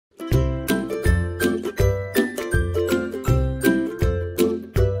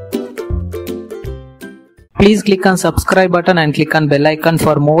Please click on subscribe button and click on bell icon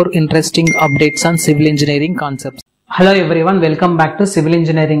for more interesting updates on civil engineering concepts. Hello everyone, welcome back to Civil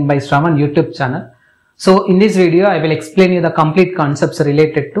Engineering by Shravan YouTube channel. So in this video, I will explain you the complete concepts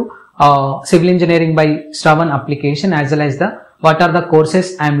related to Civil Engineering by Shravan application, as well as what are the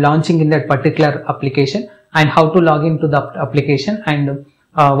courses I am launching in that particular application and how to log into the application, and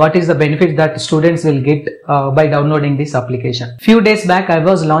what is the benefit that students will get by downloading this application. Few days back, I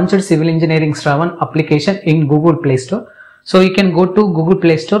was launched Civil Engineering Shravan application in Google Play Store. So you can go to Google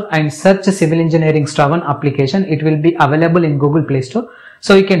Play Store and search Civil Engineering Shravan application. It will be available in Google Play Store.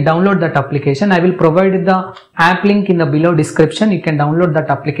 So you can download that application. I will provide the app link in the below description. You can download that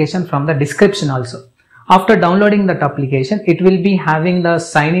application from the description also. After downloading that application, it will be having the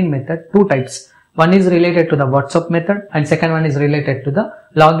sign-in method, two types. One is related to the WhatsApp method and second one is related to the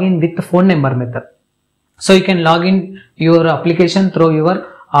login with the phone number method. So you can log in your application through your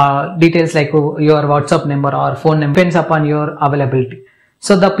details like your WhatsApp number or phone number, depends upon your availability.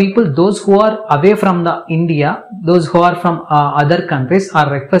 So the people, those who are away from the India, those who are from other countries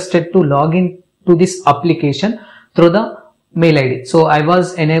are requested to log in to this application through the mail ID. So I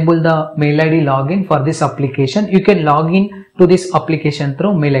was enabled the mail ID login for this application. You can log in to this application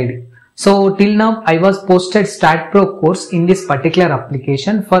through mail ID. So till now I was posted STAAD Pro course in this particular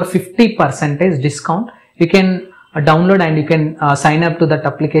application for 50% discount. You can download and you can sign up to that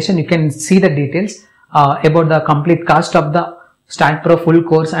application. You can see the details about the complete cost of the STAAD Pro full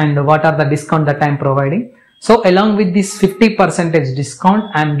course and what are the discount that I am providing. So along with this 50%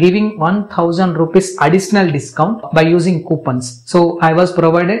 discount, I am giving 1000 rupees additional discount by using coupons. So I was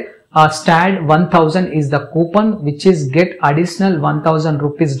provided STAAD 1000 is the coupon which is get additional 1000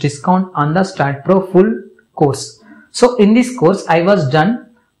 rupees discount on the STAAD Pro full course. So in this course I was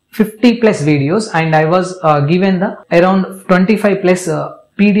done 50 plus videos and I was given the around 25 plus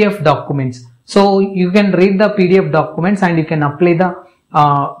PDF documents. So you can read the PDF documents and you can apply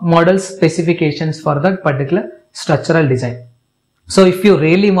the model specifications for that particular structural design. So if you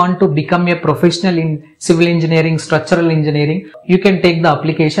really want to become a professional in civil engineering, structural engineering, you can take the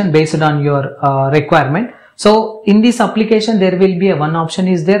application based on your requirement. So in this application, there will be one option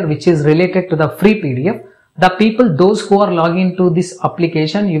is there which is related to the free PDF. The people, those who are logging to this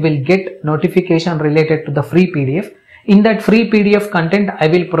application, you will get notification related to the free PDF. In that free PDF content, I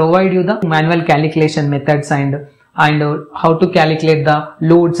will provide you the manual calculation methods and how to calculate the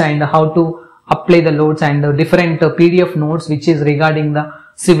loads and how to apply the loads and the different PDF notes which is regarding the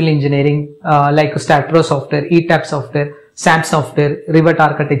civil engineering like STAAD Pro software, ETAP software, SAP software, Rivet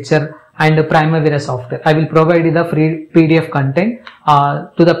architecture and Primavera software. I will provide you the free PDF content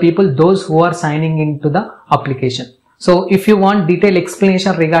to the people, those who are signing into the application. So if you want detailed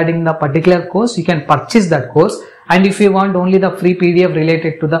explanation regarding the particular course, you can purchase that course, and if you want only the free PDF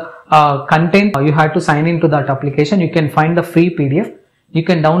related to the content, you have to sign into that application. You can find the free PDF. You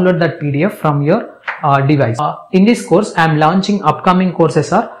can download that PDF from your device. In this course, I am launching upcoming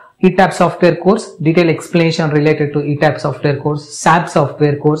courses are ETAP software course, detailed explanation related to ETAP software course, SAP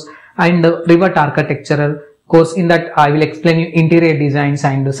software course, and the Rivet architectural course. In that, I will explain you interior designs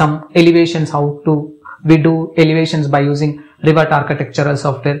and some elevations, how to we do elevations by using Rivet architectural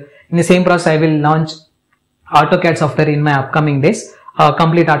software. In the same process, I will launch AutoCAD software in my upcoming days,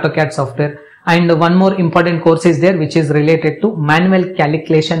 complete AutoCAD software. And one more important course is there which is related to manual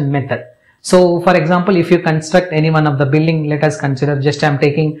calculation method. So for example, if you construct any one of the building, let us consider just I am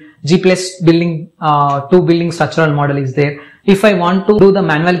taking G plus building, 2 building structural model is there. If I want to do the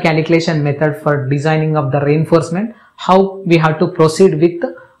manual calculation method for designing of the reinforcement, how we have to proceed with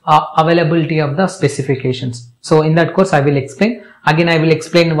availability of the specifications. So in that course I will explain. Again I will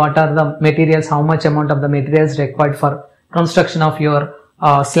explain what are the materials, how much amount of the materials required for construction of your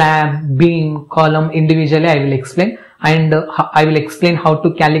slab, beam, column individually I will explain, and I will explain how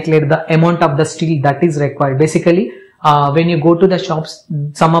to calculate the amount of the steel that is required. Basically, when you go to the shops,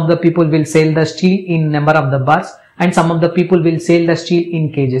 some of the people will sell the steel in number of the bars and some of the people will sell the steel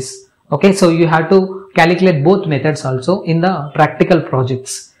in cages. Okay, so you have to calculate both methods also in the practical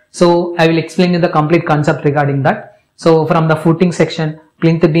projects. So I will explain you the complete concept regarding that. So from the footing section,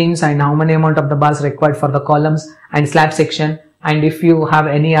 plinth beams and how many amount of the bars required for the columns and slab section, and if you have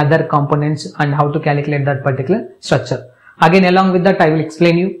any other components and how to calculate that particular structure. Again, along with that, I will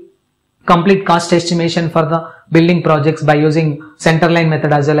explain you complete cost estimation for the building projects by using centerline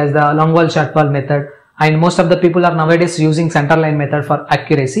method as well as the long wall short wall method. And most of the people are nowadays using centerline method for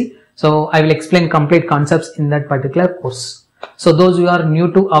accuracy. So I will explain complete concepts in that particular course. So those who are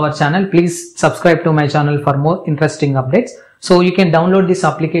new to our channel, please subscribe to my channel for more interesting updates. So you can download this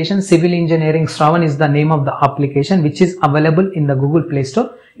application. Civil Engineering Shravan is the name of the application, which is available in the Google Play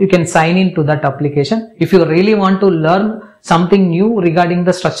Store. You can sign in to that application. If you really want to learn something new regarding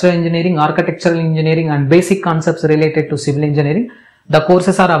the structural engineering, architectural engineering and basic concepts related to civil engineering, the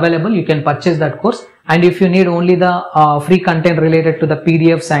courses are available. You can purchase that course. And if you need only the free content related to the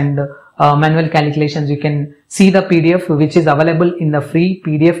PDFs and manual calculations, you can see the PDF which is available in the free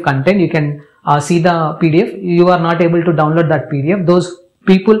PDF content. You can see the PDF. You are not able to download that PDF. Those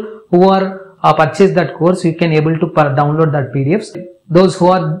people who are purchase that course, you can able to download that PDFs. Those who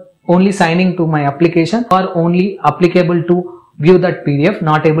are only signing to my application are only applicable to view that PDF,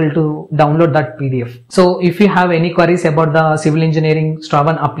 not able to download that PDF. So if you have any queries about the Civil Engineering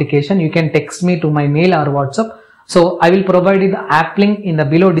Shravan application, you can text me to my mail or WhatsApp. So I will provide you the app link in the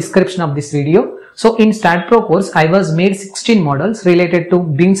below description of this video. So in STAAD Pro course, I was made 16 models related to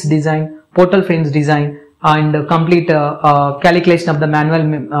beams design, portal frames design and complete calculation of the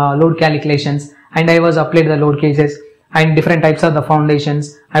manual load calculations, and I was applied the load cases and different types of the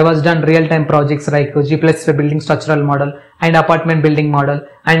foundations. I was done real-time projects like G++ building structural model and apartment building model,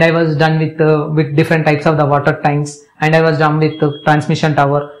 and I was done with different types of the water tanks, and I was done with transmission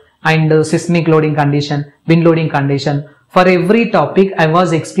tower and seismic loading condition, wind loading condition. For every topic, I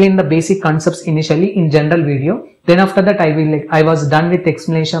was explained the basic concepts initially in general video. Then after that, I was done with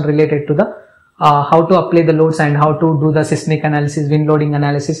explanation related to the how to apply the loads and how to do the seismic analysis, wind loading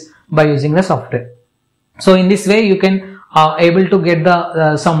analysis by using the software. So in this way, you can able to get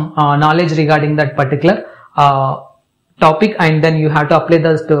the some knowledge regarding that particular topic, and then you have to apply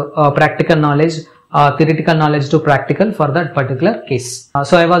the practical knowledge, theoretical knowledge to practical for that particular case.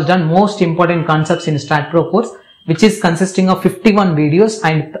 So I was done most important concepts in STAAD Pro course, which is consisting of 51 videos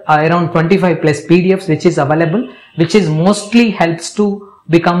and around 25 plus PDFs, which is available, which is mostly helps to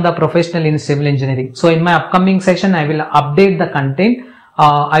become the professional in civil engineering. So in my upcoming session, I will update the content.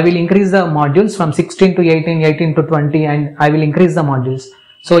 I will increase the modules from 16 to 18, 18 to 20, and I will increase the modules.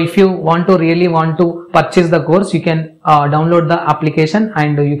 So if you really want to purchase the course, you can download the application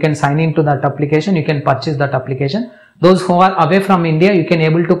and you can sign into that application. You can purchase that application. Those who are away from India, you can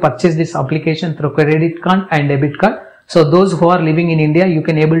able to purchase this application through credit card and debit card. So those who are living in India, you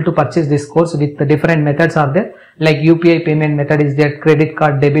can able to purchase this course with the different methods are there, like UPI payment method is there, credit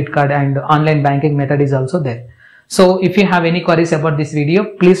card, debit card, and online banking method is also there. So if you have any queries about this video,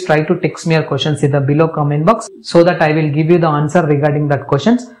 please try to text me your questions in the below comment box so that I will give you the answer regarding that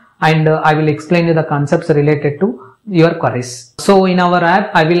questions, and I will explain you the concepts related to your queries. So in our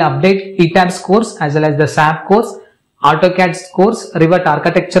app, I will update ETABS course as well as the SAP course, AutoCAD course, Rivet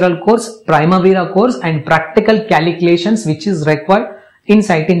architectural course, Primavera course, and practical calculations which is required in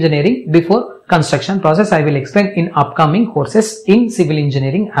site engineering before construction process. I will explain in upcoming courses in civil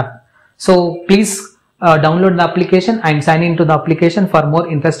engineering app. So please download the application and sign into the application for more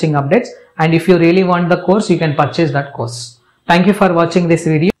interesting updates. And if you really want the course, you can purchase that course. Thank you for watching this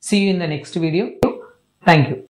video. See you in the next video. Thank you.